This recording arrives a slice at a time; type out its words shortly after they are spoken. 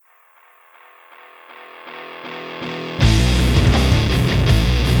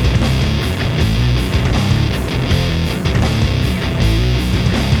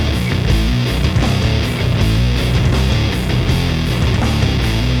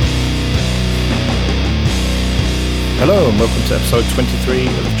Hello and welcome to episode 23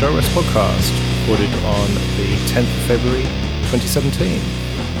 of the JoeRess Podcast, recorded on the 10th of February 2017.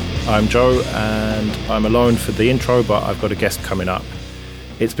 I'm Joe and I'm alone for the intro, but I've got a guest coming up.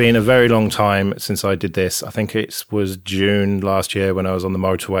 It's been a very long time since I did this. I think it was June last year when I was on the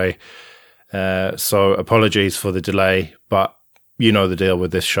motorway. So apologies for the delay, but you know the deal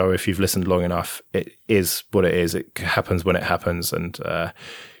with this show. If you've listened long enough, it is what it is. It happens when it happens, and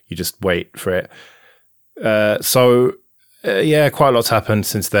you just wait for it. Quite a lot's happened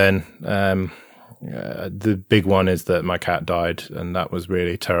since then. The big one is that my cat died, and that was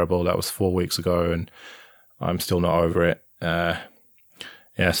really terrible. That was 4 weeks ago, and I'm still not over it.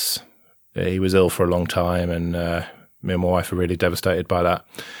 Yes, he was ill for a long time, and me and my wife are really devastated by that.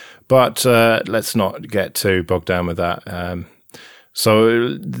 But let's not get too bogged down with that.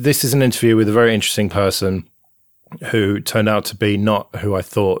 So this is an interview with a very interesting person who turned out to be not who I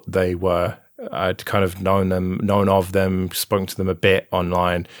thought they were. I'd kind of known of them, spoken to them a bit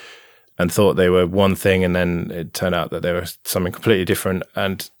online and thought they were one thing, and then it turned out that they were something completely different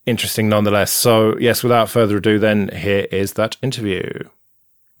and interesting nonetheless. So yes, without further ado then, here is that interview.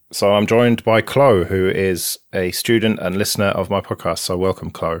 So I'm joined by Chloe, who is a student and listener of my podcast. So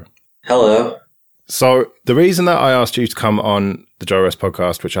welcome, Chloe. Hello. So the reason that I asked you to come on the JoeRess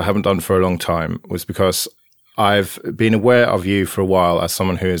Podcast, which I haven't done for a long time, was because I've been aware of you for a while as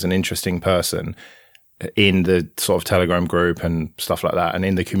someone who is an interesting person in the sort of Telegram group and stuff like that, and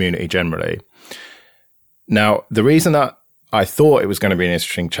in the community generally. Now, the reason that I thought it was going to be an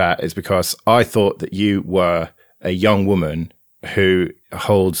interesting chat is because I thought that you were a young woman who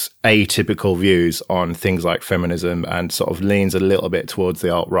holds atypical views on things like feminism and sort of leans a little bit towards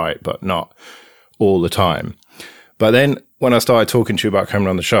the alt-right, but not all the time. But then when I started talking to you about coming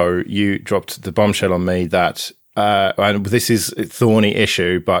on the show, you dropped the bombshell on me that, and this is a thorny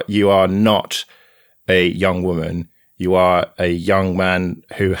issue, but you are not a young woman. You are a young man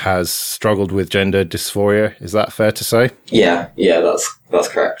who has struggled with gender dysphoria. Is that fair to say? Yeah, that's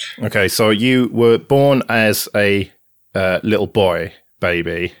correct. Okay, so you were born as a little boy,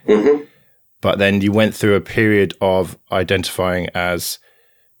 baby, but then you went through a period of identifying as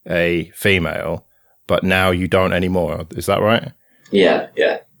a female, but now you don't anymore. Is that right? Yeah,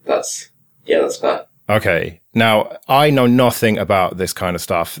 that's fair. Okay. Now, I know nothing about this kind of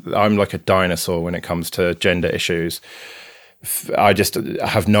stuff. I'm like a dinosaur when it comes to gender issues. I just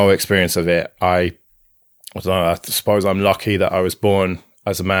have no experience of it. I don't know, I suppose I'm lucky that I was born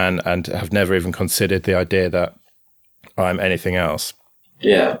as a man and have never even considered the idea that I'm anything else.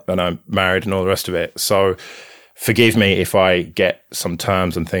 Yeah. And I'm married and all the rest of it. So forgive me if I get some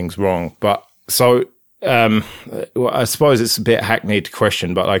terms and things wrong. But so I suppose it's a bit hackneyed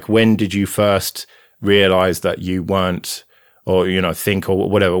question, but like, when did you first realize that you weren't, or, you know, think or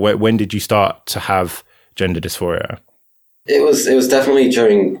whatever? When did you start to have gender dysphoria? It was definitely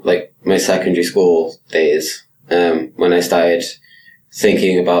during like my secondary school days, when I started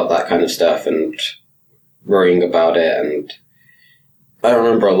thinking about that kind of stuff and worrying about it. And I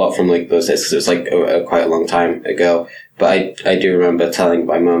remember a lot from like those days because it was like quite a long time ago. But I do remember telling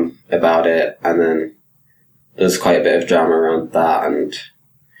my mum about it, and then there was quite a bit of drama around that.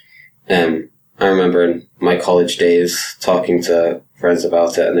 And I remember in my college days talking to friends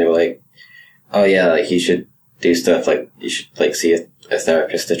about it, and they were like, "Oh yeah, like you should do stuff, like you should like see a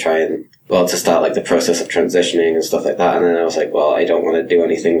therapist to try and, well, to start like the process of transitioning and stuff like that." And then I was like, well, I don't want to do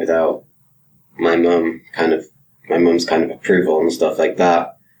anything without my mum's kind of approval and stuff like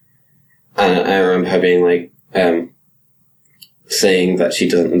that. And I remember her being like, saying that she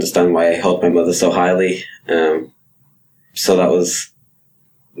doesn't understand why I held my mother so highly. So that was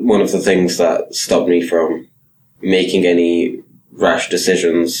one of the things that stopped me from making any rash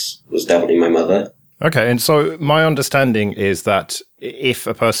decisions, was definitely my mother. Okay, and so my understanding is that if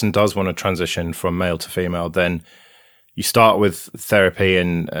a person does want to transition from male to female, then you start with therapy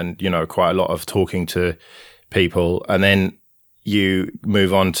and you know, quite a lot of talking to people, and then you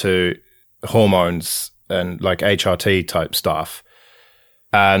move on to hormones and like HRT type stuff,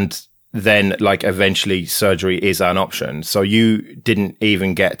 and then like eventually surgery is an option. So you didn't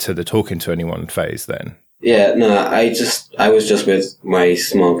even get to the talking to anyone phase then? Yeah, no, I was just with my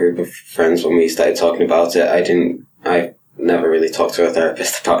small group of friends when we started talking about it. I never really talked to a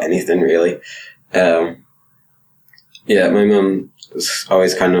therapist about anything really. Yeah, my mum was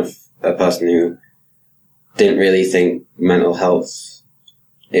always kind of a person who didn't really think mental health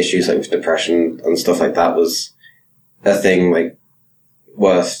issues like with depression and stuff like that was a thing like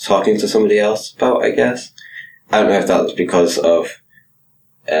worth talking to somebody else about, I guess. I don't know if that was because of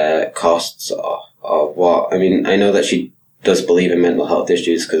costs or what. I mean, I know that she does believe in mental health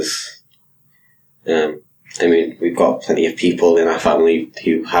issues because I mean, we've got plenty of people in our family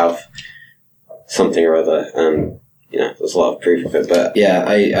who have something or other, and there's a lot of proof of it. But yeah,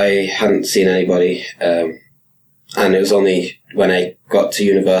 I hadn't seen anybody, and it was only when I got to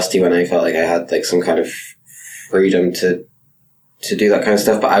university when I felt like I had like some kind of freedom to do that kind of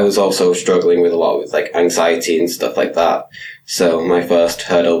stuff. But I was also struggling with a lot with like anxiety and stuff like that. So my first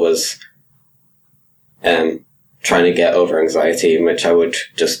hurdle was trying to get over anxiety, in which I would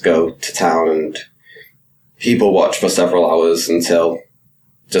just go to town and people watch for several hours until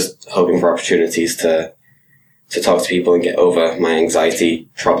just hoping for opportunities to talk to people and get over my anxiety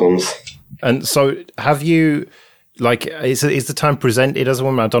problems. And so have you, like, is the time presented as a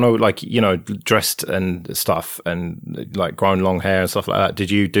woman? I don't know, like, dressed and stuff and like growing long hair and stuff like that. Did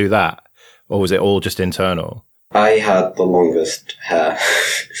you do that? Or was it all just internal? I had the longest hair.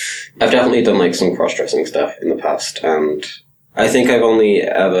 I've definitely done like some cross-dressing stuff in the past, and I think I've only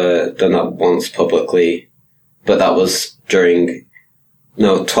ever done that once publicly, but that was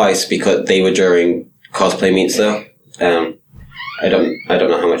twice, because they were during cosplay meets though. I don't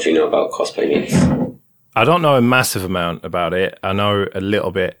know how much you know about cosplay meets. I don't know a massive amount about it. I know a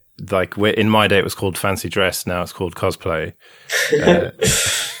little bit. Like, in my day, it was called fancy dress. Now it's called cosplay.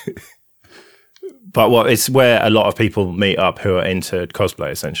 But it's where a lot of people meet up who are into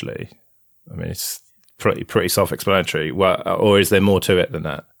cosplay, essentially. I mean, it's pretty self-explanatory. Or is there more to it than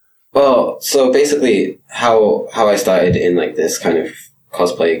that? Well, so basically, how I started in like this kind of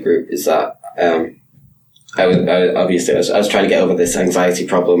cosplay group is that I was trying to get over this anxiety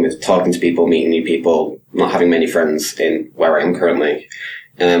problem with talking to people, meeting new people, not having many friends in where I am currently.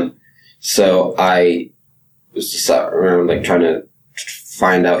 So I was just sat around like trying to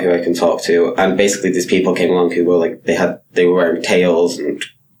find out who I can talk to, and basically these people came along who were like they were wearing tails and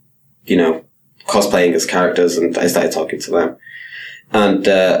cosplaying as characters, and I started talking to them, and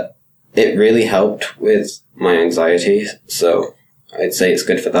it really helped with my anxiety. So I'd say it's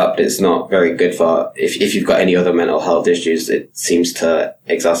good for that, but it's not very good for if you've got any other mental health issues. It seems to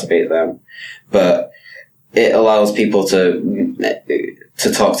exacerbate them, but it allows people to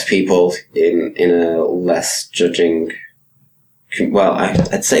talk to people in a less judging. Well,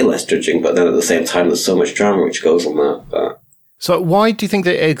 I'd say less judging, but then at the same time, there's so much drama which goes on that. But so why do you think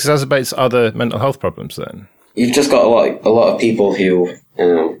that it exacerbates other mental health problems then? You've just got a lot of people who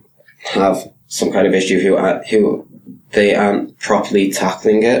have some kind of issue who they aren't properly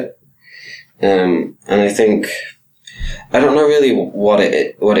tackling it, and I think I don't know really what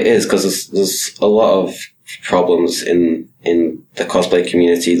it is, because there's a lot of problems in the cosplay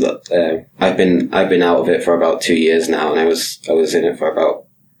community that I've been out of it for about 2 years now, and I was in it for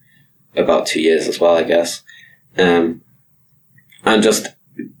about 2 years as well, I guess. And just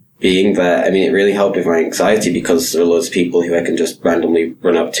being there, I mean, it really helped with my anxiety, because there are loads of people who I can just randomly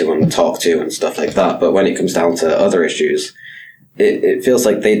run up to and talk to and stuff like that. But when it comes down to other issues, it feels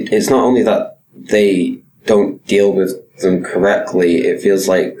like it's not only that they don't deal with them correctly, it feels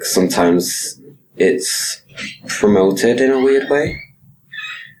like sometimes it's promoted in a weird way.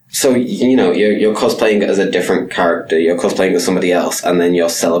 So, you're cosplaying as a different character, you're cosplaying as somebody else, and then you're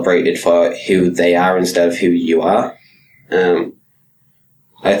celebrated for who they are instead of who you are.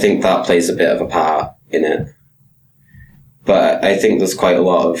 I think that plays a bit of a part in it. But I think there's quite a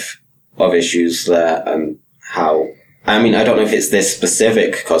lot of issues there, and I don't know if it's this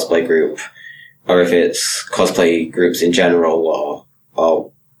specific cosplay group, or if it's cosplay groups in general,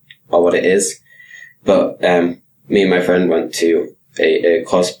 or what it is. But me and my friend went to a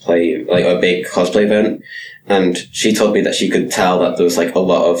cosplay, like a big cosplay event, and she told me that she could tell that there was like a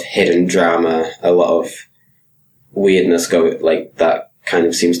lot of hidden drama, a lot of weirdness that kind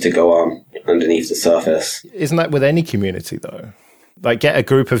of seems to go on underneath the surface. Isn't that with any community though? Like, get a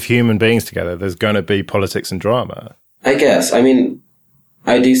group of human beings together, there's going to be politics and drama. I guess. I mean,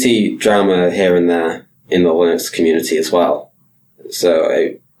 I do see drama here and there in the Linux community as well.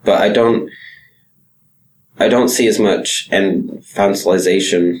 But I don't see as much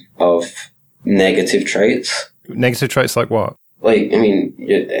infantilization of negative traits. Negative traits like what? Like, I mean,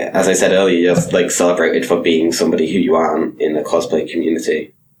 as I said earlier, you're like celebrated for being somebody who you aren't in the cosplay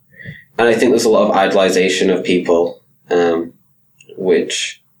community. And I think there's a lot of idolization of people,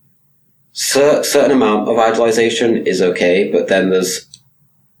 which certain amount of idolization is okay, but then there's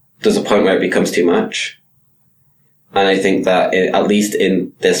a point where it becomes too much. And I think that at least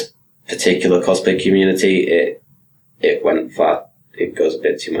in this particular cosplay community, it went far. It goes a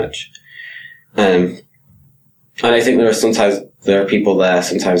bit too much. And I think there are people there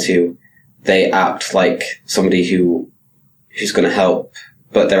sometimes who they act like somebody who's going to help,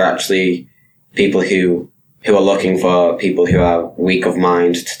 but they're actually people who are looking for people who are weak of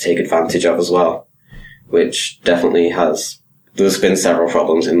mind to take advantage of as well. which definitely there's been several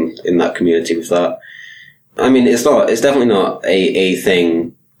problems in that community with that. I mean, it's definitely not a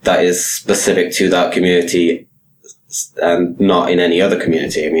thing that is specific to that community and not in any other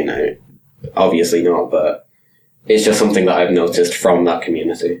community. I mean, obviously not, but it's just something that I've noticed from that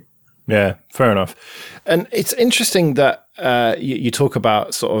community. Yeah, fair enough. And it's interesting that you talk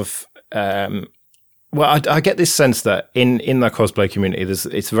about sort of, I get this sense that in that cosplay community,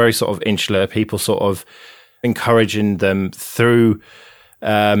 it's very sort of insular, people sort of encouraging them through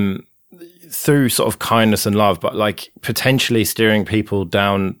sort of kindness and love, but like potentially steering people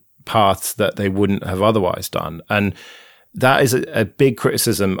down paths that they wouldn't have otherwise done. And that is a big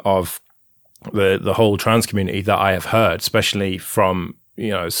criticism of the whole trans community that I have heard, especially from,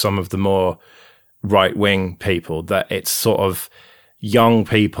 some of the more right-wing people, that it's sort of young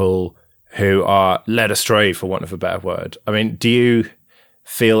people who are led astray, for want of a better word. I mean, do you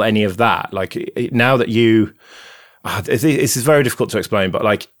feel any of that? Like, now that you... this is very difficult to explain, but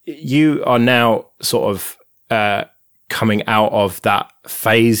like, you are now sort of coming out of that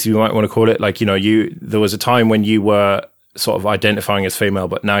phase, you might want to call it. Like, there was a time when you were sort of identifying as female,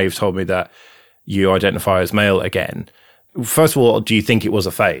 but now you've told me that you identify as male again. First of all, do you think it was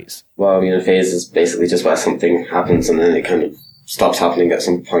a phase? Well, I mean, a phase is basically just where something happens and then it kind of stops happening at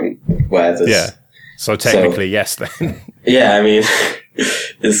some point where there's... Yeah. So technically, yes, then. Yeah, I mean,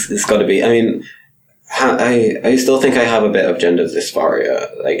 it's got to be. I mean, I still think I have a bit of gender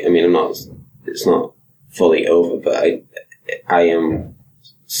dysphoria. Like, I mean, it's not fully over, but I am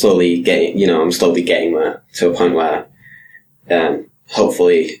slowly getting, I'm slowly getting there to a point where,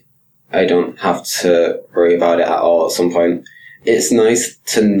 hopefully I don't have to worry about it at all at some point. It's nice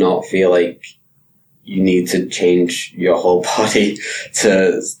to not feel like you need to change your whole body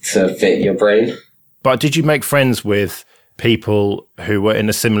to fit your brain. But did you make friends with people who were in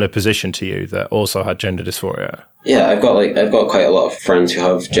a similar position to you that also had gender dysphoria? Yeah, I've got quite a lot of friends who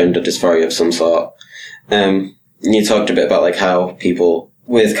have gender dysphoria of some sort. You talked a bit about like how people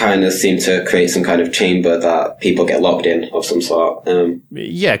with kindness seem to create some kind of chamber that people get locked in of some sort.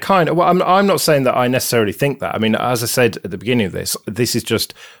 Yeah, kind of. Well, I'm not saying that I necessarily think that. I mean, as I said at the beginning of this is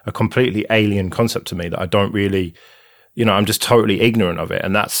just a completely alien concept to me that I don't really, I'm just totally ignorant of it.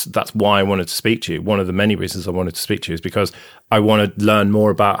 And that's why I wanted to speak to you. One of the many reasons I wanted to speak to you is because I want to learn more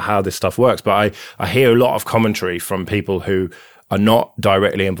about how this stuff works. But I hear a lot of commentary from people who are not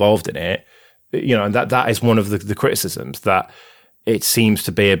directly involved in it, and that is one of the criticisms, that it seems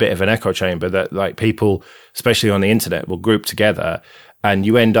to be a bit of an echo chamber, that like people, especially on the internet, will group together and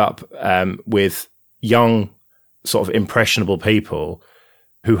you end up with young, sort of impressionable people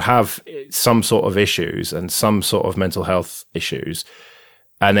who have some sort of issues and some sort of mental health issues,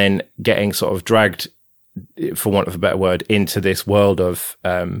 and then getting sort of dragged, for want of a better word, into this world of,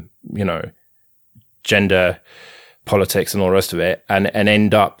 gender politics and all the rest of it, and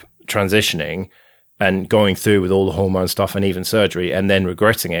end up transitioning and going through with all the hormone stuff and even surgery, and then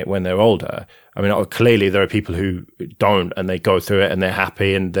regretting it when they're older. I mean, clearly there are people who don't, and they go through it and they're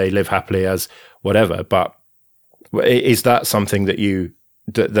happy and they live happily as whatever. But is that something that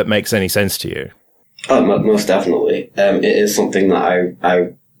that makes any sense to you? Oh, most definitely. It is something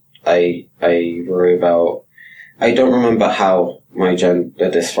that I worry about. I don't remember how my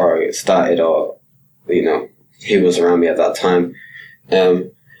gender dysphoria started, or who was around me at that time.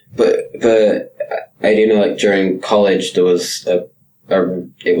 But I do know, like, during college there was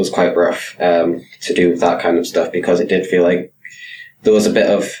it was quite rough to do that kind of stuff, because it did feel like there was a bit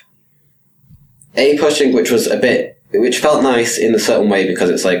of pushing, which felt nice in a certain way, because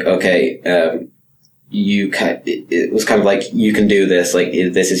it's like, okay, it was kind of like, you can do this, like,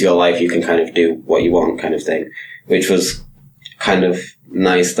 this is your life, you can kind of do what you want, kind of thing, which was kind of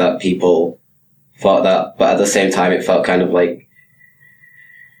nice that people thought that. But at the same time, it felt kind of like,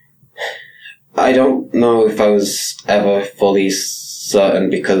 I don't know if I was ever fully certain,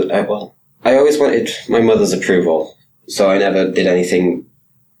 because I always wanted my mother's approval, so I never did anything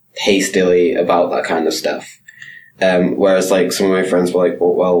hastily about that kind of stuff. Whereas, like, some of my friends were like,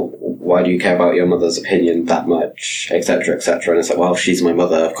 well, why do you care about your mother's opinion that much, etc., etc.? And it's like, well, she's my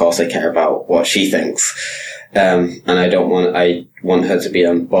mother, of course I care about what she thinks. And I want her to be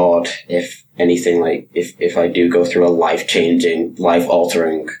on board, if anything, like, if I do go through a life-changing,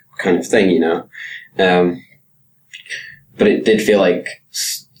 life-altering kind of thing, but it did feel like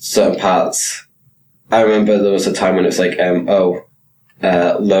certain parts. I remember there was a time when it was like,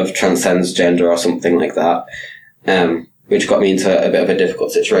 love transcends gender or something like that, which got me into a bit of a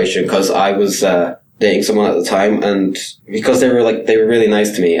difficult situation, because I was dating someone at the time, and because they were really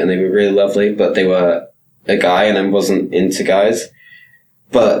nice to me and they were really lovely, but they were a guy and I wasn't into guys.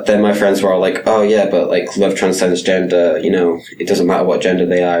 But then my friends were all like, oh yeah, but like love transcends gender, it doesn't matter what gender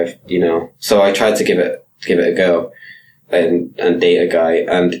they are, So I tried to give it a go and date a guy,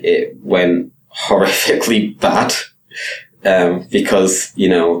 and it went horrifically bad. Because,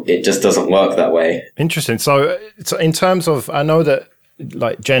 it just doesn't work that way. Interesting. So in terms of, I know that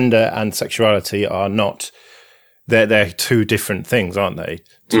like gender and sexuality are not, they're two different things, aren't they?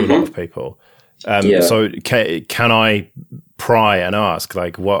 To a lot of people. So can I pry and ask,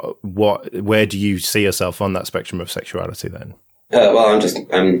 like, where do you see yourself on that spectrum of sexuality then? Well,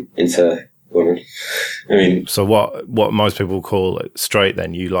 I'm into women. I mean, so what most people call straight,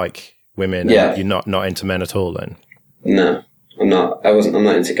 then you like women, and you're not into men at all then? No, I'm not. I'm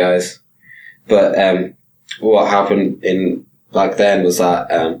not into guys. But what happened back then was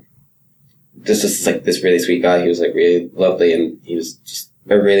that there's just like this really sweet guy. He was like really lovely, and he was just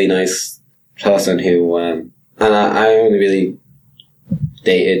a really nice person who and I only really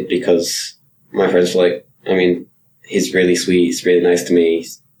dated because my friends were like, I mean, he's really sweet, he's really nice to me,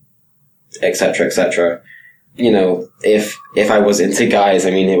 etc., etc. If I was into guys,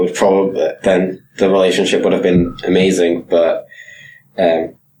 I mean, it would probably, then the relationship would have been amazing. But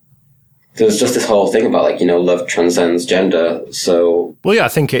there was just this whole thing about like, love transcends gender. So, well, yeah, I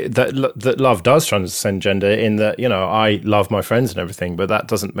think that love does transcend gender in that, I love my friends and everything, but that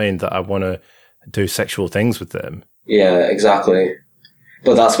doesn't mean that I want to do sexual things with them. Yeah, exactly.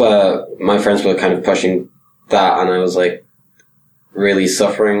 But that's where my friends were kind of pushing that, and I was like really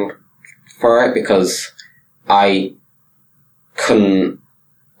suffering for it because I couldn't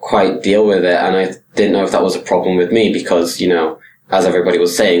quite deal with it, and I didn't know if that was a problem with me because, as everybody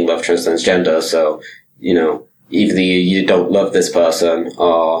was saying, love transcends gender, so, either you don't love this person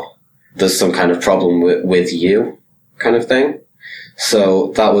or there's some kind of problem with you kind of thing.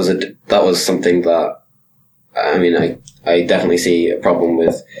 So that was something that, I mean, I definitely see a problem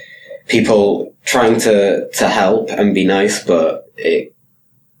with people trying to help and be nice, but it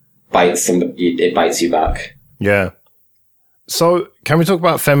bites you back. Yeah. So can we talk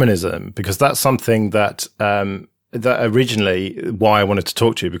about feminism? Because that's something that that originally why I wanted to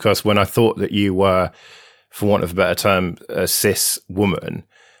talk to you, because when I thought that you were, for want of a better term, a cis woman,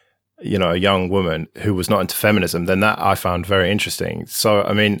 a young woman who was not into feminism, then that I found very interesting. So,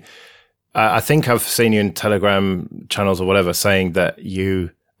 I mean, I think I've seen you in Telegram channels or whatever saying that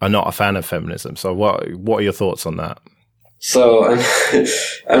you are not a fan of feminism. So what are your thoughts on that? So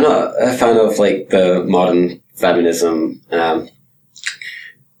I'm not a fan of like the modern feminism. I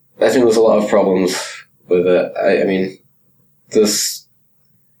think there's a lot of problems with it. I mean, there's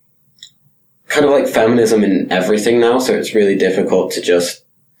kind of like feminism in everything now, so it's really difficult to just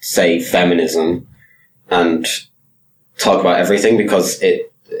say feminism and talk about everything, because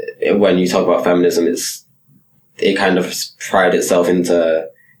when you talk about feminism, it kind of pried itself into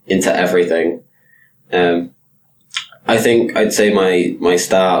everything. I think I'd say my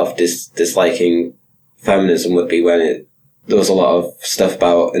start of disliking feminism would be when there was a lot of stuff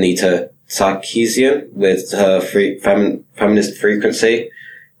about Anita Sarkeesian with her feminist frequency,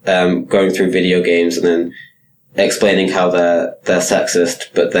 going through video games and then explaining how they're sexist,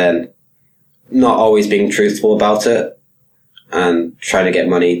 but then not always being truthful about it and trying to get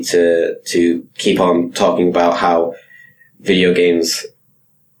money to keep on talking about how video games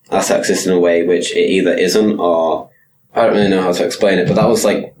are sexist in a way which it either isn't, or I don't really know how to explain it, but that was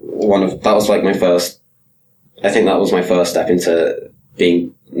like my first, I think that was my first step into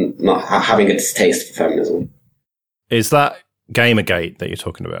not having a distaste for feminism. Is that Gamergate that you're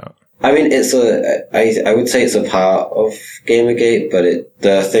talking about? I mean, I would say it's a part of Gamergate, but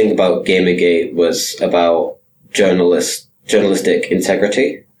the thing about Gamergate was about journalistic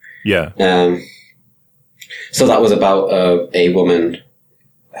integrity. Yeah. So that was about a woman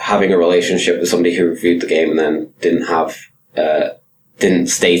having a relationship with somebody who reviewed the game and then didn't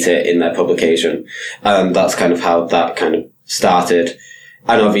state it in their publication. That's kind of how that kind of started.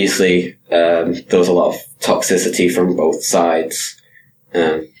 And obviously, there was a lot of toxicity from both sides.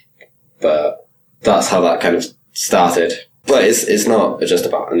 But that's how that kind of started. But it's not just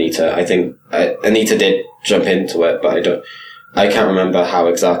about Anita. I think Anita did jump into it, but I can't remember how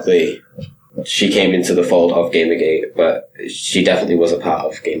exactly she came into the fold of Gamergate, but she definitely was a part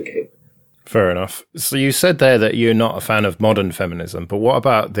of Gamergate. Fair enough. So you said there that you're not a fan of modern feminism, but what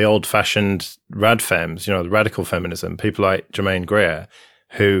about the old-fashioned radfems, the radical feminism, people like Germaine Greer,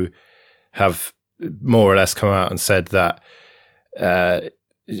 who have more or less come out and said that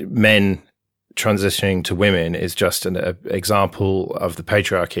men transitioning to women is just an example of the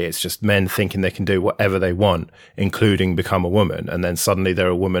patriarchy. It's just men thinking they can do whatever they want, including become a woman, and then suddenly they're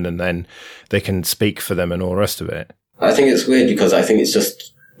a woman and then they can speak for them and all the rest of it. I think it's weird because I think it's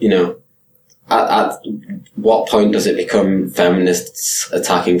just, at what point does it become feminists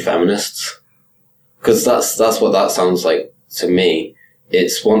attacking feminists? Because that's what that sounds like to me.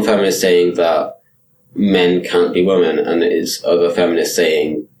 It's one feminist saying that men can't be women, and it's other feminists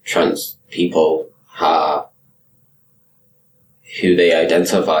saying trans people are who they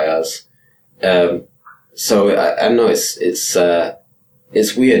identify as. So I know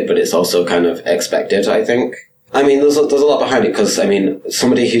it's weird, but it's also kind of expected, I think. I mean, there's a lot behind it, because, I mean,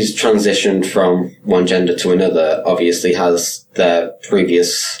 somebody who's transitioned from one gender to another obviously has their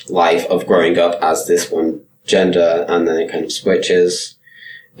previous life of growing up as this one gender, and then it kind of switches.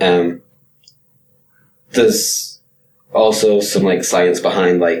 There's also some, like, science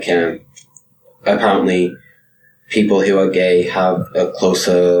behind, like, apparently people who are gay have a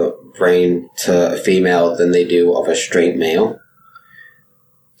closer brain to a female than they do of a straight male.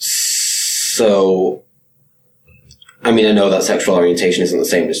 So, I mean, I know that sexual orientation isn't the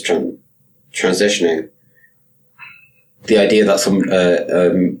same as transitioning. The idea that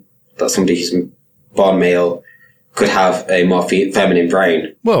somebody who's born male could have a more feminine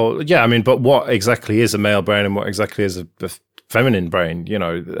brain. Well, yeah, I mean, but what exactly is a male brain and what exactly is a feminine brain?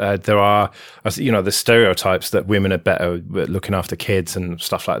 There are, the stereotypes that women are better at looking after kids and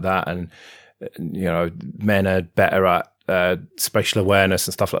stuff like that, and men are better at spatial awareness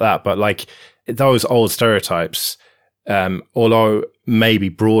and stuff like that. But like those old stereotypes, although maybe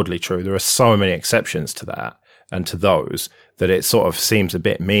broadly true, there are so many exceptions to that and to those that it sort of seems a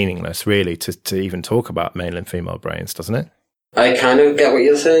bit meaningless, really, to even talk about male and female brains, doesn't it? I kind of get what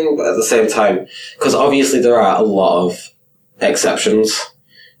you're saying, but at the same time, because obviously there are a lot of exceptions.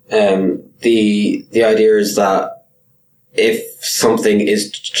 The idea is that if something is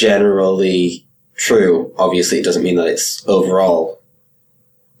generally true, obviously it doesn't mean that it's overall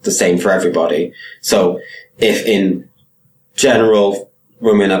the same for everybody. So if in general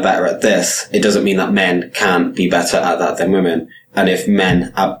women are better at this, it doesn't mean that men can't be better at that than women. And if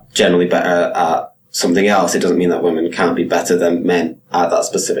men are generally better at something else, it doesn't mean that women can't be better than men at that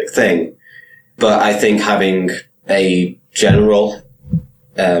specific thing. But I think having a general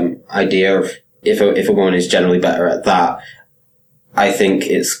idea of if a woman is generally better at that, I think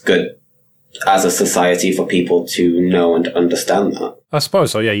it's good as a society for people to know and understand that. I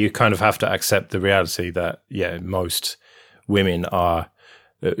suppose so, yeah. You kind of have to accept the reality that, yeah, most women are,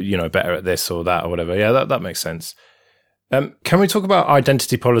 better at this or that or whatever. Yeah, that makes sense. Can we talk about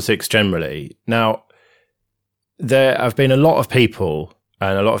identity politics generally? Now, there have been a lot of people,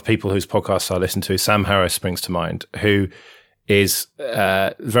 and a lot of people whose podcasts I listen to, Sam Harris springs to mind, who is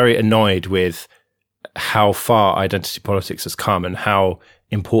very annoyed with how far identity politics has come and how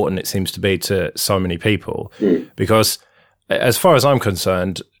important it seems to be to so many people. Because as far as I'm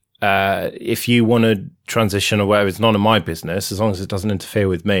concerned, if you want to transition or whatever, it's none of my business, as long as it doesn't interfere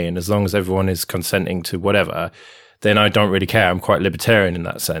with me and as long as everyone is consenting to whatever, then I don't really care. I'm quite libertarian in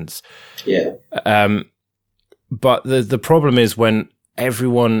that sense. Yeah. But the problem is when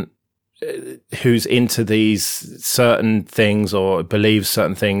everyone who's into these certain things or believes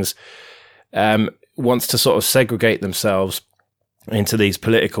certain things wants to sort of segregate themselves into these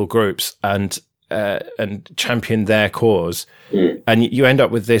political groups and champion their cause. And you end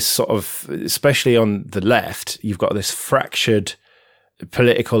up with this sort of, especially on the left, you've got this fractured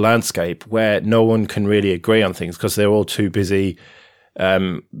political landscape where no one can really agree on things because they're all too busy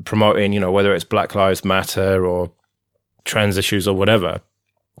promoting, whether it's Black Lives Matter or trans issues or whatever.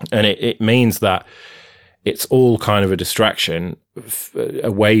 And it means that it's all kind of a distraction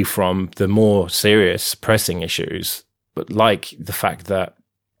away from the more serious pressing issues, but like the fact that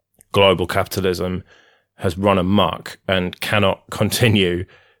global capitalism has run amok and cannot continue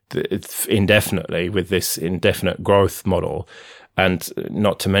indefinitely with this indefinite growth model, and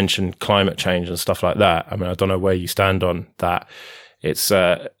not to mention climate change and stuff like that. I mean, I don't know where you stand on that. It's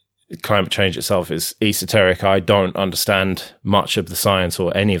climate change itself is esoteric. I don't understand much of the science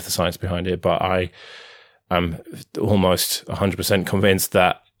or any of the science behind it, but I am almost 100% convinced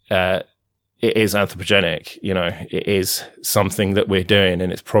that it is anthropogenic. It is something that we're doing,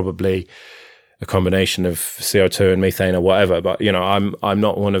 and it's probably a combination of CO2 and methane or whatever. But I'm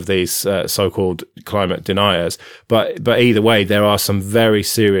not one of these so-called climate deniers. But either way, there are some very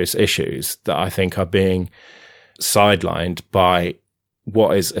serious issues that I think are being sidelined by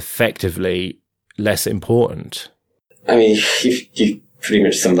what is effectively less important. I mean, you pretty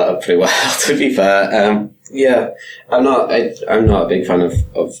much summed that up pretty well, to be fair. Yeah, I'm not a big fan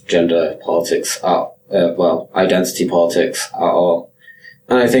of gender politics identity politics at all.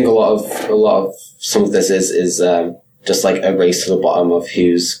 And I think a lot of some of this is just like a race to the bottom of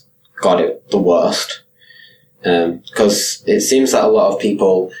who's got it the worst. Because it seems that a lot of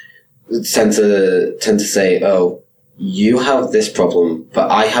people tend to say, oh, you have this problem, but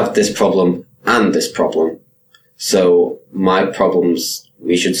I have this problem and this problem. So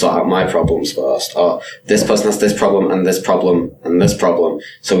we should sort out my problems first. Or this person has this problem and this problem and this problem,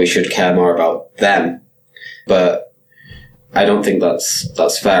 so we should care more about them. But I don't think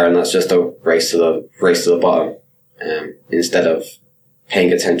that's fair, and that's just a race to the bottom. Instead of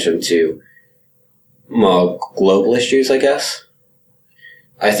paying attention to more global issues, I guess.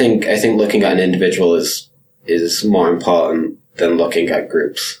 I think looking at an individual is more important than looking at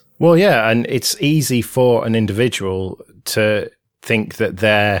groups. Well, yeah, and it's easy for an individual to think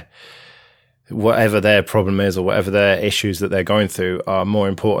that whatever their problem is or whatever their issues that they're going through are more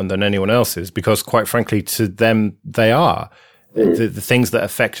important than anyone else's, because quite frankly, to them, they are. The things that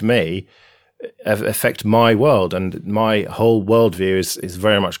affect me affect my world, and my whole worldview is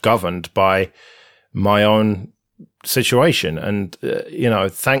very much governed by my own situation. And,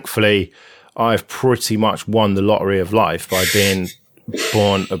 thankfully, I've pretty much won the lottery of life by being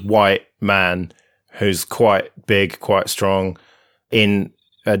born a white man who's quite big, quite strong, in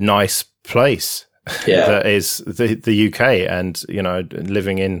a nice place. Yeah. That is the UK, and,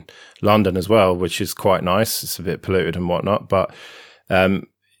 living in London as well, which is quite nice. It's a bit polluted and whatnot, but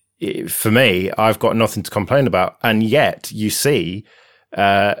for me, I've got nothing to complain about. And yet you see,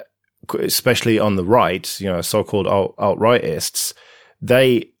 especially on the right, so-called alt-rightists,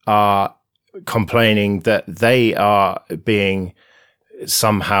 they are complaining that they are being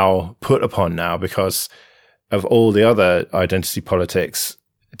somehow put upon now because of all the other identity politics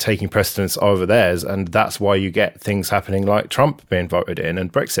taking precedence over theirs, and that's why you get things happening like Trump being voted in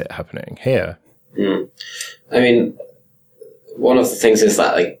and Brexit happening here. I mean, one of the things is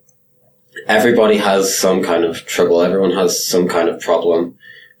that everybody has some kind of trouble, everyone has some kind of problem,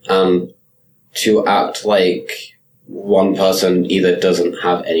 and to act like one person either doesn't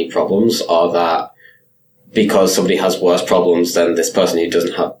have any problems, or that because somebody has worse problems than this person who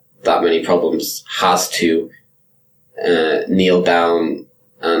doesn't have that many problems has to kneel down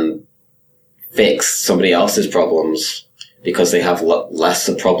and fix somebody else's problems because they have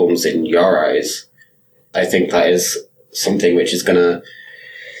lesser problems in your eyes. I think that is something which is going to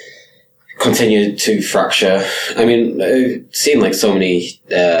continue to fracture. I mean, I've seen so many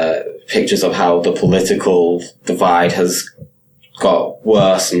pictures of how the political divide has got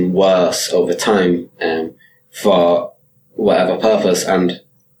worse and worse over time for whatever purpose, and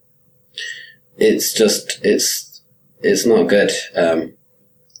it's not good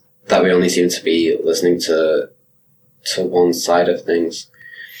that we only seem to be listening to one side of things.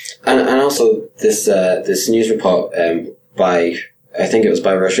 And also this news report by, I think it was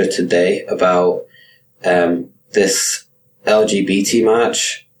by Russia Today, about this LGBT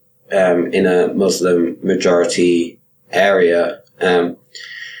march in a Muslim majority area, and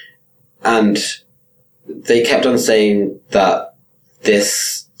they kept on saying that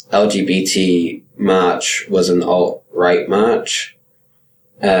this LGBT march was an alt-right march.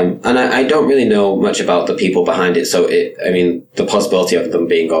 And I don't really know much about the people behind it, so the possibility of them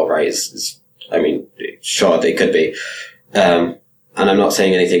being alt-right is sure, they could be. And I'm not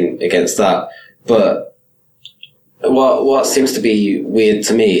saying anything against that, but what seems to be weird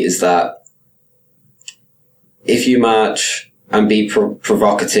to me is that if you march and be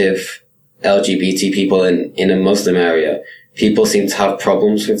provocative LGBT people in a Muslim area, people seem to have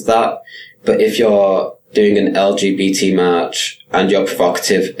problems with that. But if you're doing an LGBT march and you're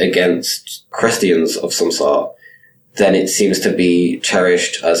provocative against Christians of some sort, then it seems to be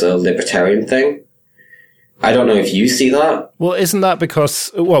cherished as a libertarian thing. I don't know if you see that. Well, isn't that because,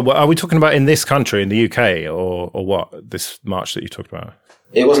 are we talking about in this country, in the UK, or what, this march that you talked about?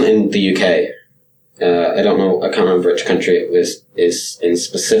 It wasn't in the UK. I don't know, I can't remember which country it is in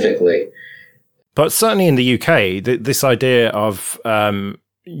specifically. But certainly in the UK, this idea of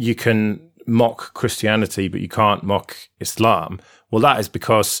you can mock Christianity, but you can't mock Islam. Well, that is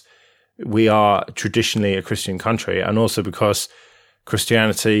because we are traditionally a Christian country, and also because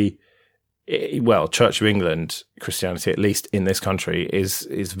Christianity, Church of England Christianity, at least in this country, is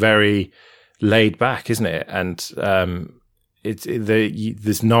very laid back, isn't it? And we've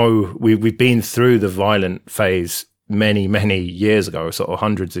been through the violent phase many years ago, sort of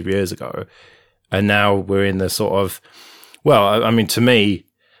hundreds of years ago, and now we're in the sort of, to me,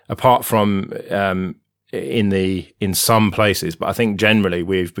 apart from in some places, but I think generally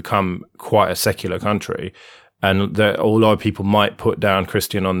we've become quite a secular country, and although people might put down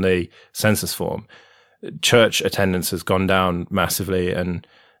Christian on the census form, church attendance has gone down massively, and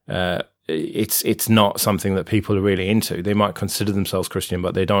it's not something that people are really into. They might consider themselves Christian,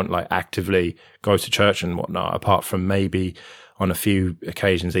 but they don't like actively go to church and whatnot, apart from maybe on a few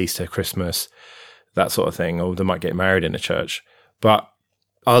occasions, Easter, Christmas, that sort of thing, or they might get married in a church. But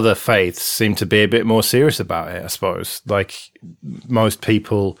other faiths seem to be a bit more serious about it, I suppose. Like most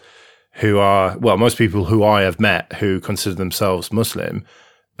people who I have met who consider themselves Muslim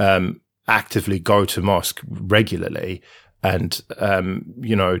actively go to mosque regularly and,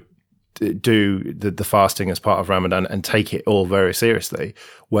 do the fasting as part of Ramadan and take it all very seriously.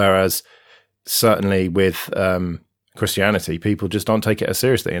 Whereas certainly with Christianity, people just don't take it as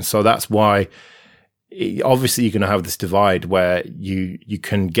seriously. And so that's why obviously you're going to have this divide where you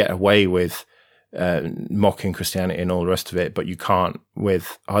can get away with mocking Christianity and all the rest of it, but you can't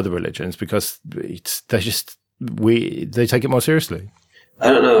with other religions because they take it more seriously. I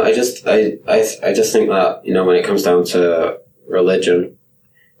don't know. I just think that, when it comes down to religion,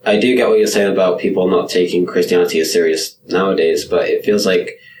 I do get what you're saying about people not taking Christianity as serious nowadays, but it feels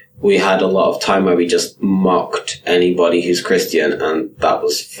like we had a lot of time where we just mocked anybody who's Christian and that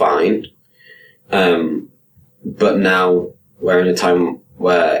was fine. But now we're in a time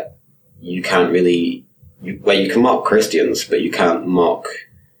where you can't really, where you can mock Christians, but you can't mock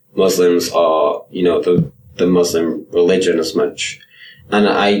Muslims or, the Muslim religion as much. And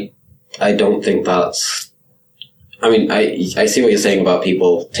I don't think that's, I see what you're saying about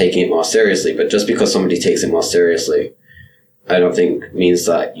people taking it more seriously, but just because somebody takes it more seriously, I don't think means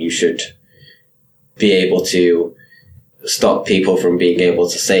that you should be able to stop people from being able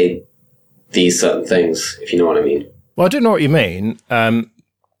to say these certain things, if you know what I mean. Well, I do know what you mean. And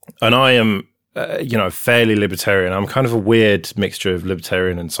I am, fairly libertarian. I'm kind of a weird mixture of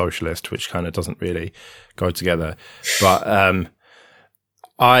libertarian and socialist, which kind of doesn't really go together. But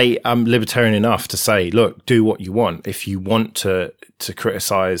I am libertarian enough to say, look, do what you want. If you want to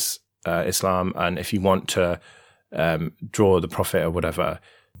criticize Islam and if you want to draw the prophet or whatever,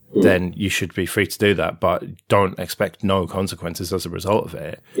 then you should be free to do that. But don't expect no consequences as a result of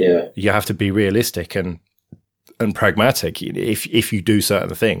it. Yeah, you have to be realistic and pragmatic. If you do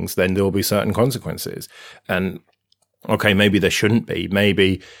certain things, then there will be certain consequences. And okay, maybe there shouldn't be.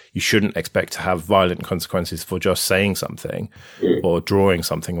 Maybe you shouldn't expect to have violent consequences for just saying something or drawing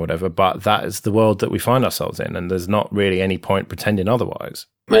something or whatever, but that is the world that we find ourselves in, and there's not really any point pretending otherwise.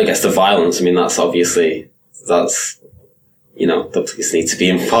 I guess the violence, that's obviously, the police need to be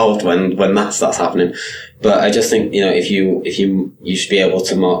involved when that starts happening. But I just think, if you should be able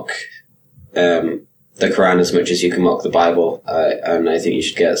to mock the Quran as much as you can mock the Bible, and I think you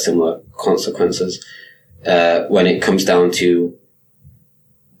should get similar consequences. When it comes down to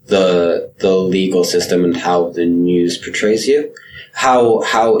the legal system and how the news portrays you,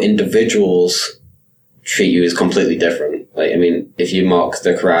 how individuals treat you is completely different. Like, if you mock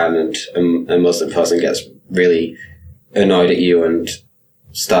the Quran and a Muslim person gets really annoyed at you and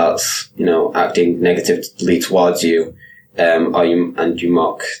starts, acting negatively towards you, and you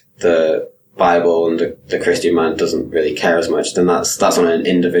mock the Bible and the Christian man doesn't really care as much, then that's on an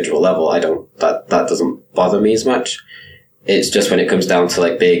individual level. That doesn't bother me as much. It's just when it comes down to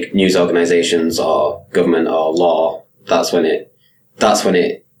like big news organizations or government or law, that's when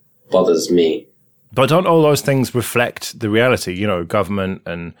it bothers me. But don't all those things reflect the reality? Government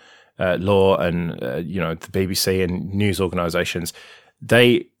and law and the BBC and news organizations,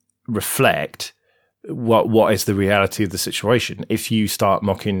 they reflect what is the reality of the situation. If you start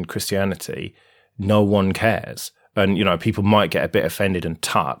mocking Christianity, no one cares. And, people might get a bit offended and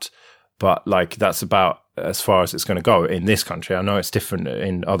tut, but like that's about as far as it's going to go in this country. I know it's different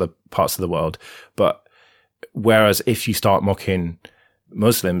in other parts of the world, but whereas if you start mocking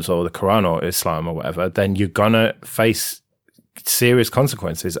Muslims or the Quran or Islam or whatever, then you're going to face serious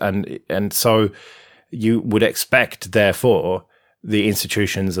consequences. And so you would expect, therefore, the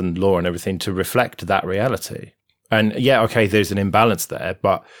institutions and law and everything to reflect that reality. And yeah, okay, there's an imbalance there,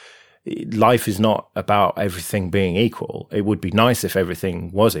 but life is not about everything being equal. It would be nice if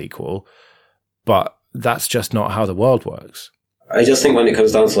everything was equal, but that's just not how the world works. I just think when it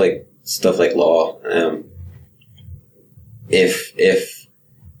comes down to like stuff like law, if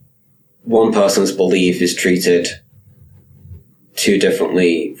one person's belief is treated too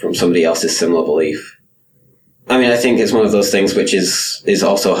differently from somebody else's similar belief, I think it's one of those things which is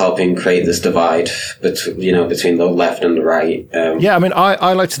also helping create this divide between the left and the right.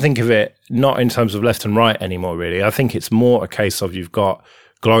 I like to think of it not in terms of left and right anymore, really. I think it's more a case of you've got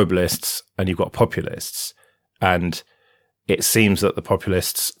globalists and you've got populists, and it seems that the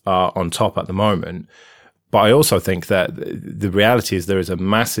populists are on top at the moment. But I also think that the reality is there is a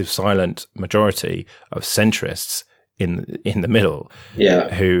massive silent majority of centrists in the middle,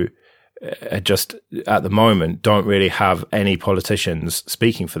 who just at the moment don't really have any politicians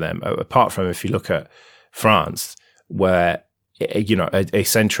speaking for them, apart from if you look at France, where a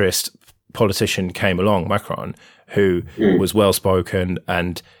centrist politician came along, Macron, who was well spoken,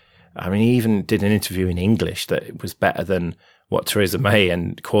 and I mean, he even did an interview in English that was better than what Theresa May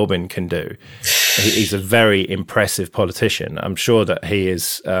and Corbyn can do. He's a very impressive politician. I'm sure that he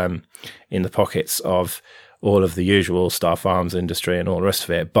is in the pockets of all of the usual stuff, arms industry and all the rest of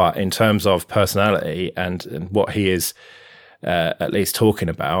it. But in terms of personality and what he is at least talking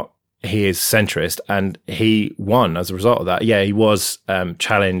about, he is centrist, and he won as a result of that. Yeah, he was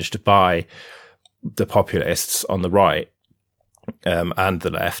challenged by the populists on the right and the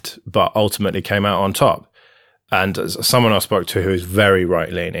left, but ultimately came out on top. And someone I spoke to who is very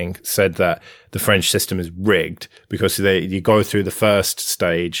right-leaning said that the French system is rigged because you go through the first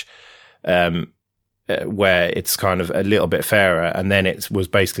stage where it's kind of a little bit fairer, and then it was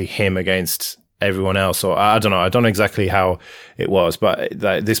basically him against everyone else. Or I don't know exactly how it was, but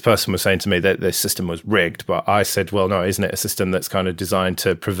this person was saying to me that the system was rigged. But I said, well, no, isn't it a system that's kind of designed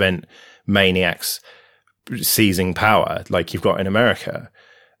to prevent maniacs seizing power like you've got in America?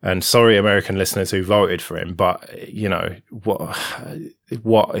 And sorry, American listeners who voted for him, but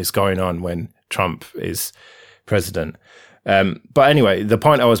what is going on when Trump is president? But anyway, the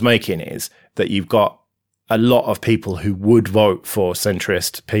point I was making is that you've got a lot of people who would vote for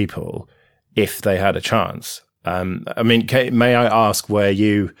centrist people if they had a chance. I mean, may I ask where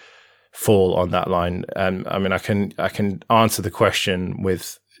you fall on that line? I mean, I can answer the question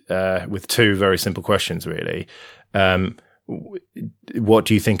with two very simple questions, really. What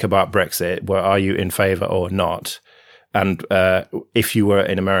do you think about Brexit? Are you in favour or not? And if you were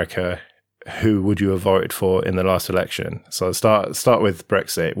in America, who would you have voted for in the last election? So start with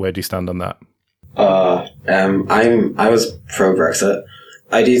Brexit. Where do you stand on that? I was pro Brexit.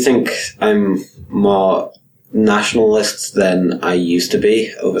 I do think I'm more nationalist than I used to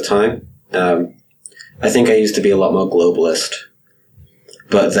be over time. I think I used to be a lot more globalist,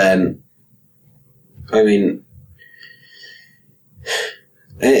 but then, I mean,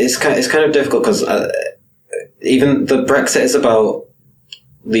 it's kind of difficult because even the Brexit is about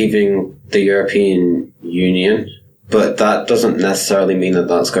leaving the European Union, but that doesn't necessarily mean that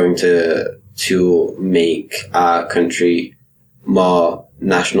that's going to make our country more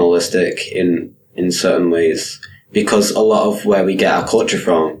nationalistic in certain ways, because a lot of where we get our culture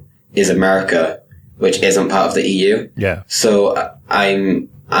from is America, which isn't part of the EU. Yeah. So I'm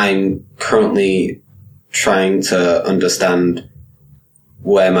currently trying to understand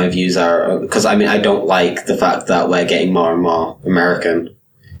where my views are, because I mean, I don't like the fact that we're getting more and more American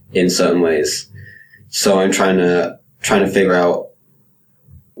in certain ways. So I'm trying to figure out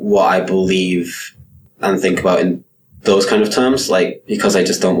what I believe and think about in those kind of terms, like, because I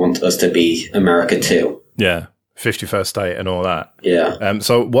just don't want us to be America too. Yeah. 51st state and all that. Yeah.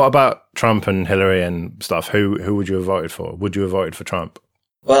 So what about Trump and Hillary and stuff? Who would you have voted for? Would you have voted for Trump?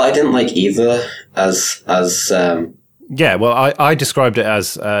 Well, I didn't like either as yeah, well, I described it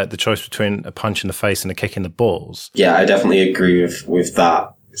as the choice between a punch in the face and a kick in the balls. Yeah, I definitely agree with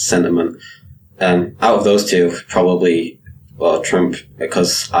that sentiment. Out of those two, probably, well, Trump,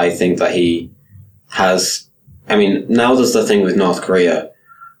 because I think that he has, I mean, now there's the thing with North Korea,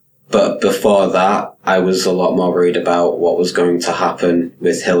 but before that, I was a lot more worried about what was going to happen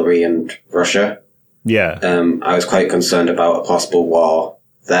with Hillary and Russia. Yeah. I was quite concerned about a possible war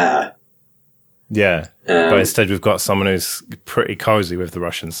there. Yeah. But instead we've got someone who's pretty cozy with the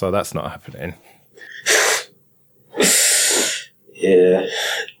Russians, so that's not happening. Yeah.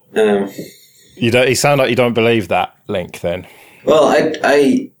 You sound like you don't believe that link then. Well,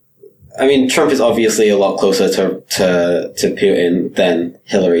 I mean, Trump is obviously a lot closer to Putin than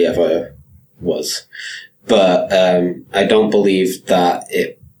Hillary ever was. But I don't believe that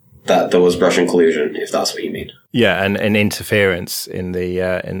there was Russian collusion, if that's what you mean. Yeah, and interference in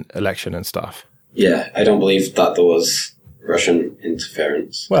the in election and stuff. Yeah, I don't believe that there was Russian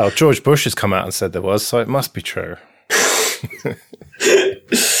interference. Well, George Bush has come out and said there was, so it must be true.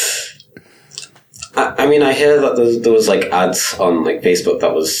 I mean, I hear that there was like ads on like Facebook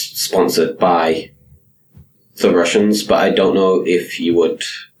that was sponsored by the Russians, but I don't know if you would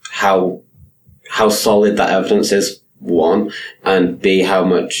how solid that evidence is, one, and B, how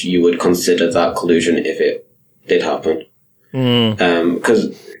much you would consider that collusion if it did happen.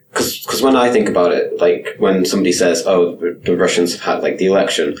 Because when I think about it, like when somebody says, "Oh, the Russians have had like the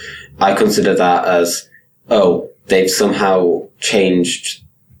election," I consider that as, oh, they've somehow changed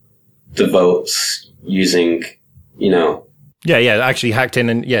the votes using, Yeah, actually hacked in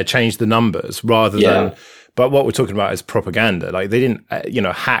and changed the numbers rather than But what we're talking about is propaganda. Like, they didn't,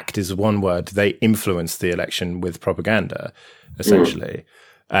 hacked is one word. They influenced the election with propaganda, essentially.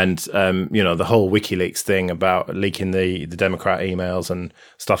 And, the whole WikiLeaks thing about leaking the Democrat emails and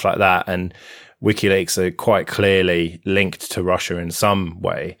stuff like that. And WikiLeaks are quite clearly linked to Russia in some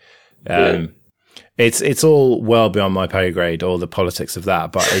way. It's all well beyond my pay grade, all the politics of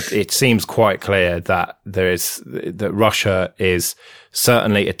that, but it seems quite clear that that Russia is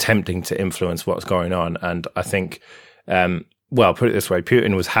certainly attempting to influence what's going on. And I think, put it this way,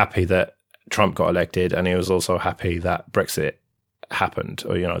 Putin was happy that Trump got elected, and he was also happy that Brexit happened,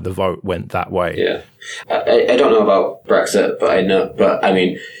 or the vote went that way. Yeah, I don't know about Brexit, but I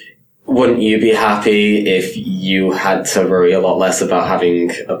mean, wouldn't you be happy if you had to worry a lot less about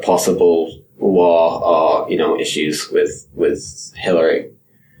having a possible war or issues with Hillary?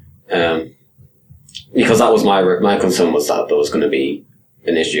 Because that was my concern, was that there was going to be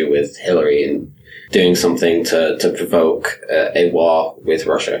an issue with Hillary and doing something to provoke a war with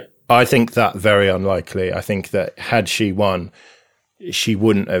Russia. I think that very unlikely. I think that had she won, she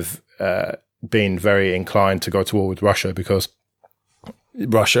wouldn't have been very inclined to go to war with Russia, because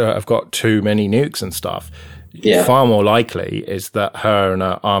Russia have got too many nukes and stuff. Yeah. Far more likely is that her and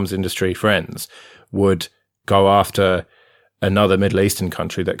her arms industry friends would go after another Middle Eastern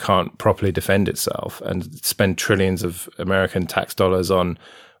country that can't properly defend itself and spend trillions of American tax dollars on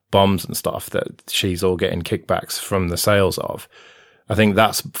bombs and stuff that she's all getting kickbacks from the sales of. I think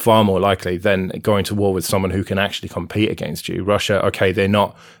that's far more likely than going to war with someone who can actually compete against you. Russia, okay, they're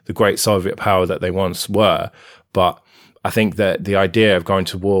not the great Soviet power that they once were, but I think that the idea of going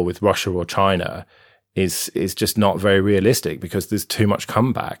to war with Russia or China is just not very realistic, because there's too much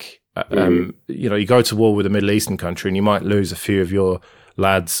comeback. You go to war with a Middle Eastern country and you might lose a few of your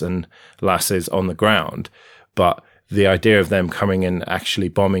lads and lasses on the ground, but the idea of them coming and actually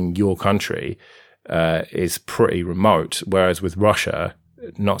bombing your country is pretty remote. Whereas with Russia,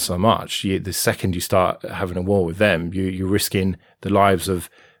 not so much. The second you start having a war with them, you're risking the lives of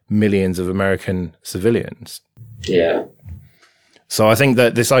millions of American civilians. Yeah. So I think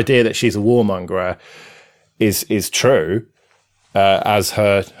that this idea that she's a warmonger is true, as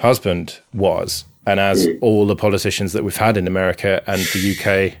her husband was, and as all the politicians that we've had in America and the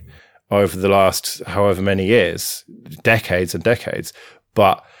UK over the last however many years, decades and decades.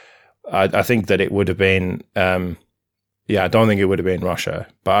 But I think that it would have been, I don't think it would have been Russia.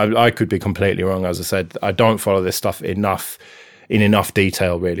 But I could be completely wrong. As I said, I don't follow this stuff in enough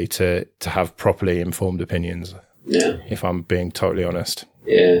detail really to have properly informed opinions. Yeah. If I'm being totally honest.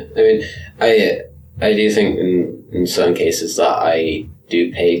 Yeah. I mean, I do think in certain cases that I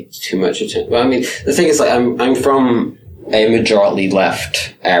do pay too much attention. Well, I mean, the thing is, like, I'm from a majority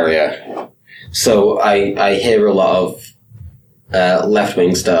left area, so I hear a lot of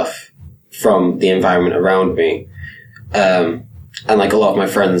left-wing stuff from the environment around me. And like a lot of my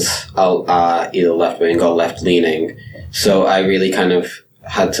friends are either left-wing or left-leaning, so I really kind of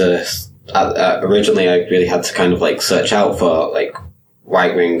had to... originally, I really had to kind of like search out for like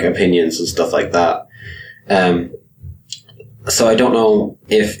right-wing opinions and stuff like that. So I don't know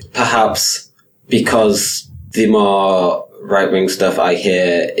if perhaps because the more right-wing stuff I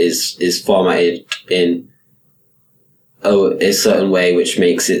hear is formatted in a certain way which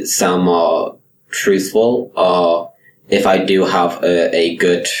makes it sound more truthful, or if I do have a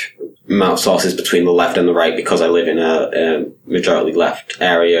good amount of sources between the left and the right because I live in a majority left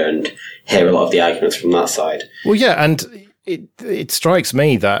area and hear a lot of the arguments from that side. Well, yeah, and it strikes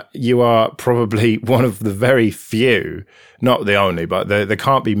me that you are probably one of the very few, not the only, but there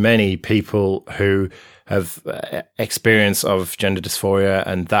can't be many people who have experience of gender dysphoria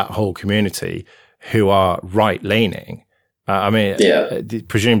and that whole community who are right-leaning.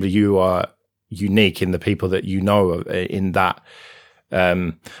 Presumably you are unique in the people that you know of in that.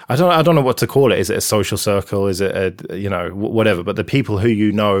 I don't know what to call it. Is it a social circle? Is it whatever? But the people who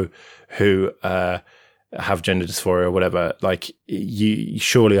you know who have gender dysphoria or whatever, like, you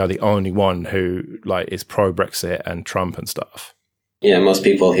surely are the only one who like is pro Brexit and Trump and stuff. Yeah, most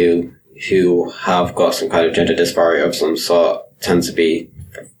people who have got some kind of gender dysphoria of some sort tend to be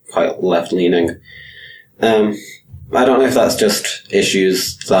quite left leaning. I don't know if that's just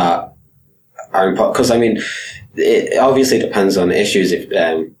issues that are important, because I mean, it obviously depends on issues. If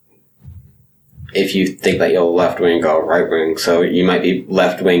you think that you're left wing or right wing, so you might be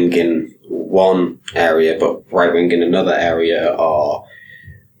left wing in one area but right wing in another area, or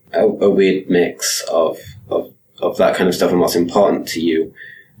a weird mix of that kind of stuff and what's important to you.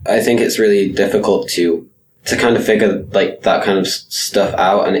 I think it's really difficult to to kind of figure like that kind of stuff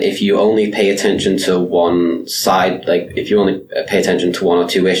out. And if you only pay attention to one side, like if you only pay attention to one or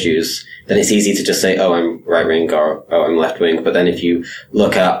two issues, then it's easy to just say, oh, I'm right wing or oh, I'm left wing. But then if you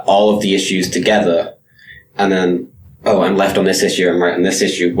look at all of the issues together and then, oh, I'm left on this issue, I'm right on this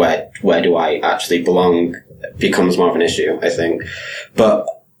issue, where do I actually belong, becomes more of an issue, I think. But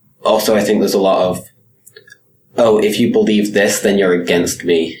also I think there's a lot of, oh, if you believe this, then you're against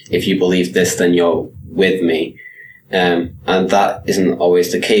me. If you believe this, then you're with me. And that isn't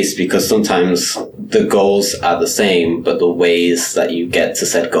always the case, because sometimes the goals are the same, but the ways that you get to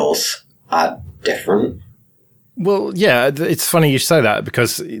said goals are different. Well, yeah, it's funny you say that,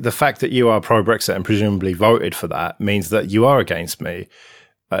 because the fact that you are pro-Brexit and presumably voted for that means that you are against me.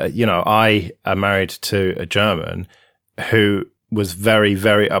 I am married to a German who was very,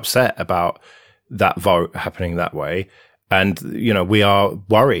 very upset about that vote happening that way. And, we are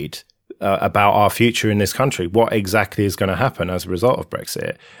worried about our future in this country. What exactly is going to happen as a result of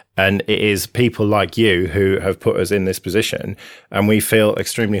Brexit? And it is people like you who have put us in this position, and we feel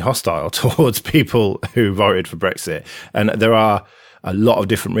extremely hostile towards people who voted for Brexit. And there are a lot of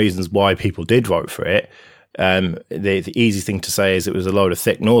different reasons why people did vote for it. The easy thing to say is it was a load of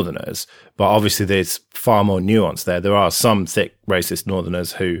thick northerners, but obviously there's far more nuance there. There are some thick racist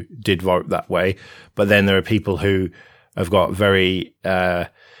northerners who did vote that way, but then there are people who have got very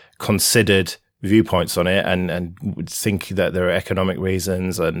considered viewpoints on it and would think that there are economic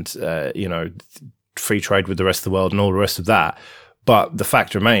reasons and free trade with the rest of the world and all the rest of that. But the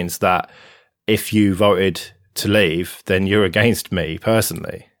fact remains that if you voted to leave, then you're against me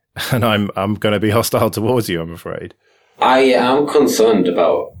personally. And I'm going to be hostile towards you, I'm afraid. I am concerned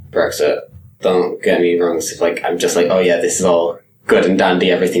about Brexit. Don't get me wrong. It's like, I'm just like, oh yeah, this is all good and dandy.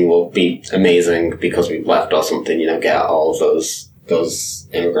 Everything will be amazing because we've left or something, get all of those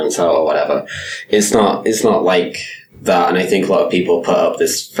immigrants out or whatever. It's not like that. And I think a lot of people put up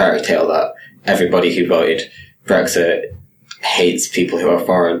this fairy tale that everybody who voted Brexit hates people who are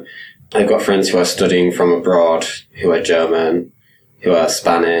foreign. I've got friends who are studying from abroad, who are German, who are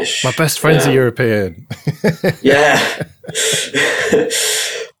Spanish. My best friends are European. Yeah.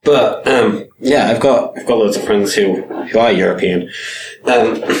 But, I've got loads of friends who are European.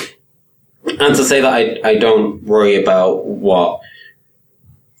 And to say that I don't worry about what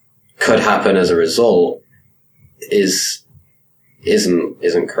could happen as a result isn't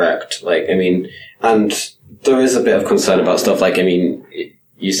correct. Like, I mean, and there is a bit of concern about stuff. Like, I mean,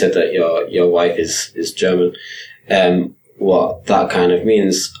 you said that your wife is German. What that kind of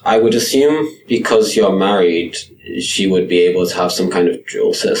means, I would assume because you're married, she would be able to have some kind of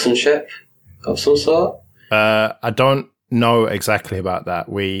dual citizenship of some sort. I don't know exactly about that.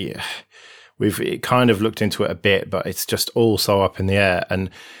 We've kind of looked into it a bit, but it's just all so up in the air.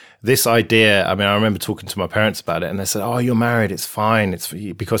 And this idea, I mean, I remember talking to my parents about it, and they said, "Oh, you're married, it's fine. It's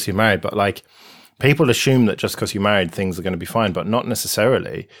because you're married." But like, people assume that just because you're married, things are going to be fine, but not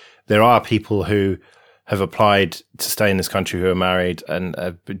necessarily. There are people who have applied to stay in this country who are married and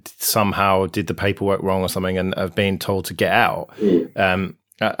somehow did the paperwork wrong or something and have been told to get out.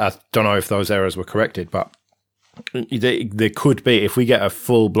 I don't know if those errors were corrected, but there could be, if we get a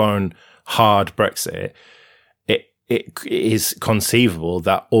full-blown hard Brexit, it is conceivable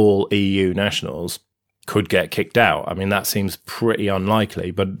that all EU nationals could get kicked out. I mean, that seems pretty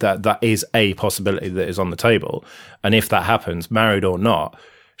unlikely, but that is a possibility that is on the table. And if that happens, married or not,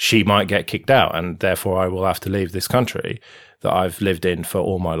 she might get kicked out, and therefore I will have to leave this country that I've lived in for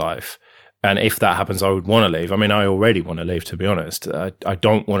all my life. And if that happens, I would want to leave. I mean, I already want to leave, to be honest. I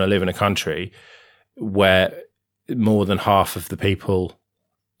don't want to live in a country where more than half of the people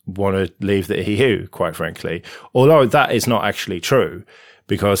want to leave the EU, quite frankly. Although that is not actually true,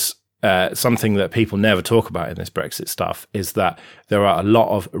 because something that people never talk about in this Brexit stuff is that there are a lot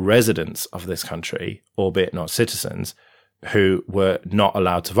of residents of this country, albeit not citizens, who were not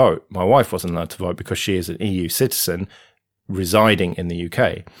allowed to vote. My wife wasn't allowed to vote because she is an EU citizen residing in the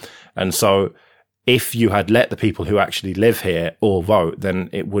UK. And so if you had let the people who actually live here all vote, then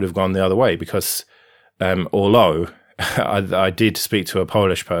it would have gone the other way, because although I did speak to a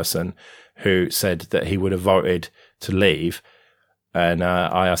Polish person who said that he would have voted to leave, and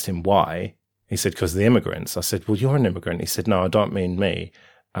I asked him why. He said, because of the immigrants. I said, well, you're an immigrant. He said, no, I don't mean me.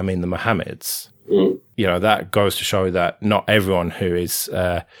 I mean the Mohammeds. That goes to show that not everyone who is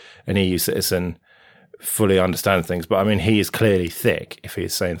an EU citizen fully understands things. But I mean, he is clearly thick if he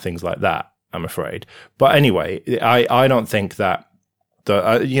is saying things like that, I'm afraid. But anyway, I don't think that,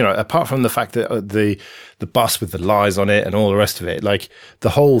 apart from the fact that the bus with the lies on it and all the rest of it, like the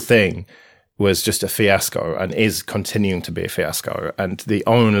whole thing was just a fiasco and is continuing to be a fiasco. And the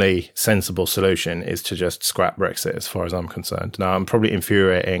only sensible solution is to just scrap Brexit, as far as I'm concerned. Now, I'm probably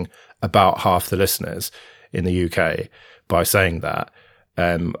infuriating about half the listeners in the UK by saying that.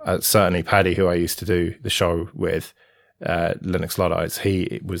 Certainly Paddy, who I used to do the show with, Linux Luddites,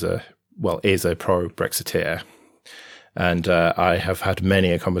 he is a pro-Brexiteer. And I have had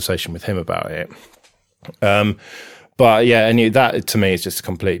many a conversation with him about it. But yeah, and that to me is just a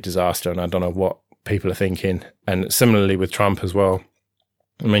complete disaster, and I don't know what people are thinking. And similarly with Trump as well.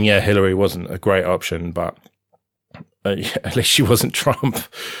 I mean, yeah, Hillary wasn't a great option, but at least she wasn't Trump,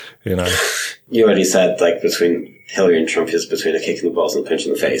 you know. You already said, like, between Hillary and Trump is between a kick in the balls and a punch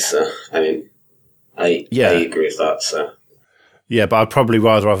in the face. So, I mean, I agree with that. So. Yeah, but I'd probably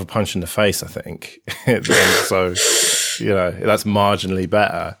rather have a punch in the face, I think. So, you know, that's marginally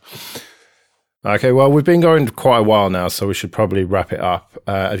better. Okay, well, we've been going quite a while now, so we should probably wrap it up.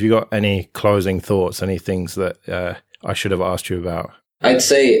 Have you got any closing thoughts, any things that I should have asked you about? I'd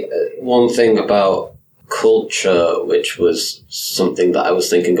say one thing about culture, which was something that I was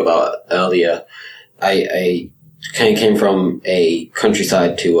thinking about earlier. I kind of came from a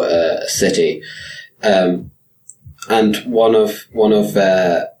countryside to a city, and one of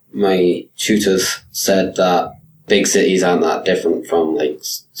my tutors said that big cities aren't that different from like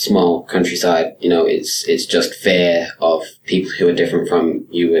small countryside. You know, it's just fear of people who are different from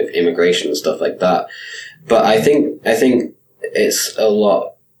you with immigration and stuff like that. But I think it's a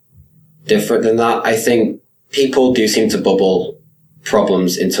lot different than that. I think people do seem to bubble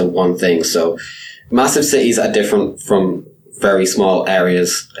problems into one thing. So massive cities are different from very small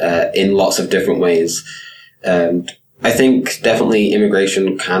areas in lots of different ways. I think definitely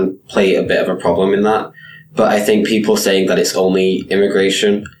immigration can play a bit of a problem in that. But I think people saying that it's only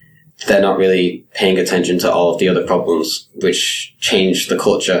immigration, they're not really paying attention to all of the other problems which change the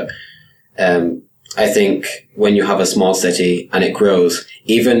culture. I think when you have a small city and it grows,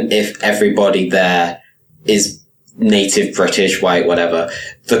 even if everybody there is native, British, white, whatever,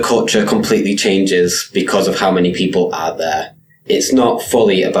 the culture completely changes because of how many people are there. It's not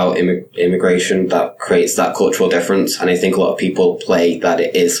fully about immigration that creates that cultural difference. And I think a lot of people play that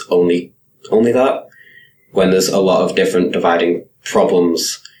it is only that, when there's a lot of different dividing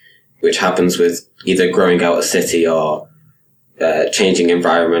problems, which happens with either growing out a city or changing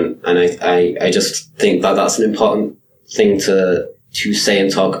environment. And I just think that that's an important thing to say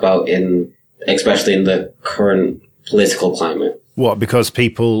and talk about especially in the current political climate. What, because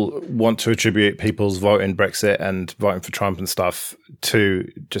people want to attribute people's voting Brexit and voting for Trump and stuff to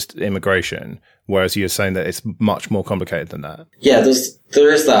just immigration, whereas you're saying that it's much more complicated than that? Yeah,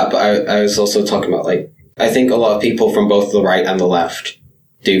 there is that, but I was also talking about, like, I think a lot of people from both the right and the left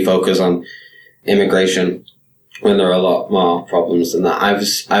do focus on immigration when there are a lot more problems than that.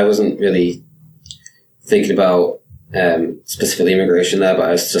 I wasn't really thinking about specifically immigration there, but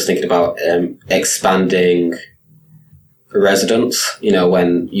I was just thinking about expanding residents. You know,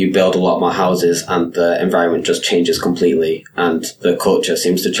 when you build a lot more houses and the environment just changes completely, and the culture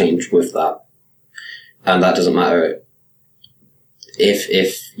seems to change with that. And that doesn't matter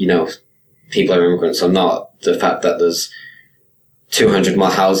if you know, people are immigrants or not. The fact that there's 200 more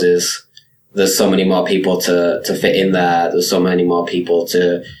houses, there's so many more people to fit in there, there's so many more people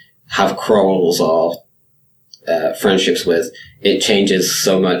to have quarrels or friendships with. It changes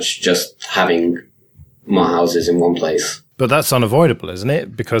so much just having more houses in one place. But that's unavoidable, isn't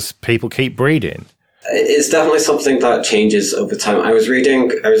it? Because people keep breeding. It's definitely something that changes over time. I was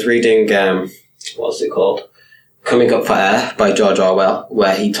reading what's it called? Coming Up for Air by George Orwell,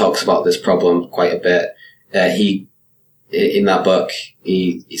 where he talks about this problem quite a bit. In that book,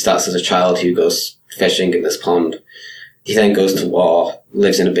 he starts as a child who goes fishing in this pond. He then goes to war,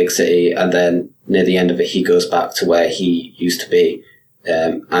 lives in a big city, and then near the end of it, he goes back to where he used to be.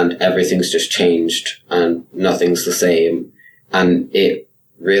 And everything's just changed and nothing's the same. And it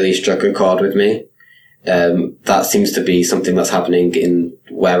really struck a chord with me. That seems to be something that's happening in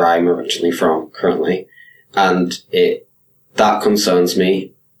where I'm originally from currently. And that concerns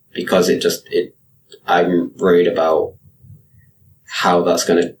me because I'm worried about how that's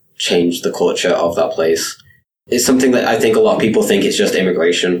going to change the culture of that place. It's something that I think a lot of people think it's just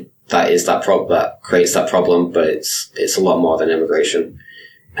immigration that creates that problem, but it's a lot more than immigration.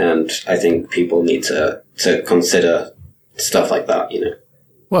 And I think people need to consider stuff like that, you know.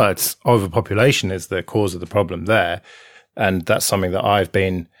 Well, it's overpopulation is the cause of the problem there. And that's something that I've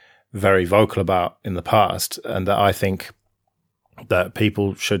been very vocal about in the past, and that I think that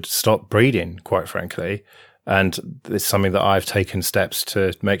people should stop breeding, quite frankly. And it's something that I've taken steps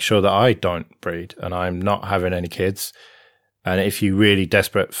to make sure that I don't breed, and I'm not having any kids. And if you're really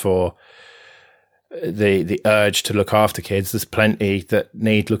desperate for the urge to look after kids. There's plenty that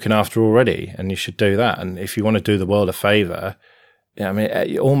need looking after already, and you should do that. And if you want to do the world a favor, I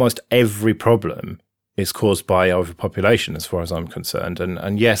mean, almost every problem is caused by overpopulation, as far as I'm concerned.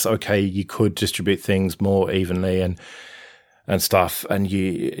 And yes, okay, you could distribute things more evenly and stuff. And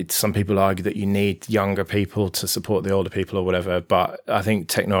some people argue that you need younger people to support the older people or whatever. But I think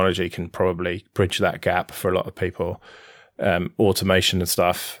technology can probably bridge that gap for a lot of people. Automation and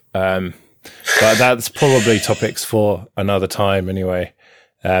stuff. But that's probably topics for another time anyway.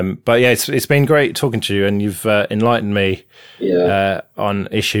 But yeah, it's been great talking to you, and you've enlightened me on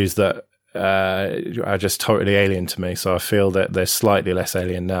issues that are just totally alien to me. So I feel that they're slightly less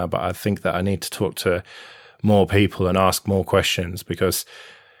alien now, but I think that I need to talk to more people and ask more questions, because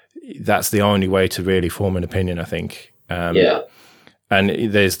that's the only way to really form an opinion, I think. And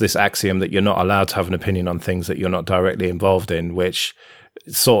there's this axiom that you're not allowed to have an opinion on things that you're not directly involved in, which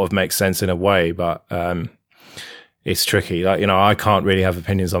sort of makes sense in a way, but it's tricky. Like, I can't really have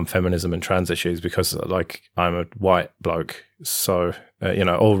opinions on feminism and trans issues because, like, I'm a white bloke. So,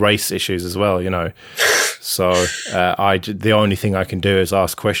 or race issues as well, So the only thing I can do is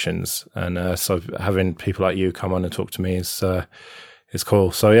ask questions. And so having people like you come on and talk to me is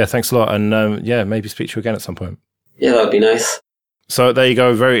cool. So, yeah, thanks a lot. And, maybe speak to you again at some point. Yeah, that'd be nice. So there you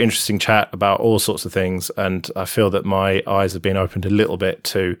go, very interesting chat about all sorts of things, and I feel that my eyes have been opened a little bit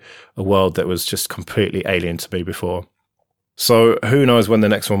to a world that was just completely alien to me before. So who knows when the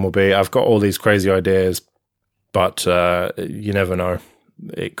next one will be. I've got all these crazy ideas, but you never know.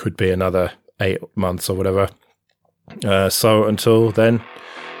 It could be another 8 months or whatever. So until then,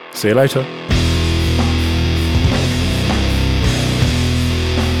 see you later.